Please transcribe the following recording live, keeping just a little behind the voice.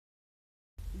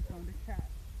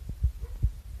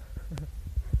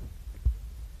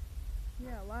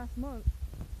Yeah, last month,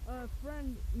 a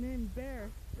friend named Bear,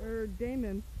 or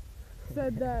Damon,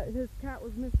 said that his cat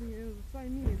was missing and it was a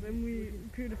Siamese, and we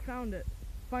could have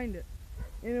find it.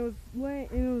 And it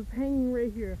was hanging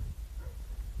right here.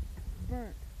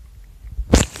 Burnt.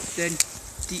 Dead.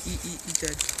 D-E-E,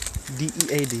 dead.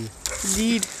 D-E-A-D.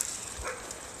 Deed.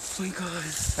 Oh my god.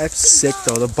 That's sick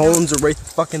though. The bones are right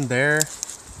fucking there.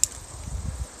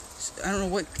 I don't know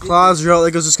what. Claws are out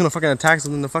like it was just gonna fucking attack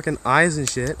something in the fucking eyes and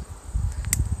shit.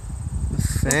 The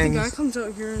If the guy fangs. comes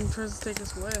out here and tries to take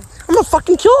us away, I'm gonna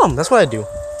fucking kill him. That's what I do.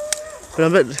 But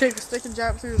I bet. take a stick and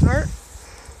jab it through his heart.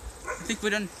 I think we're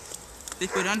done.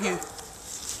 Here.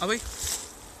 Are we?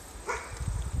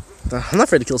 I'm not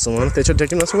afraid to kill someone. If they tried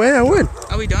taking us away, I would.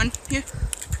 Are we done here?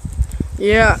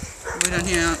 Yeah. We're done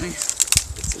here, aren't we?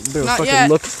 Better Not fucking yet.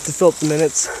 look to fill up the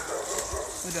minutes.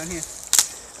 We're done here.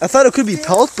 I thought it could be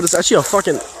pelt, but it's actually a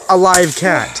fucking alive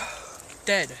cat.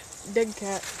 Dead. Dead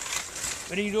cat.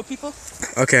 Ready to go, people?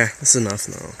 Okay, that's enough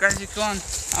now. Guys, you go on.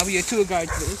 I'll be your tour guide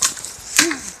for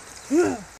this.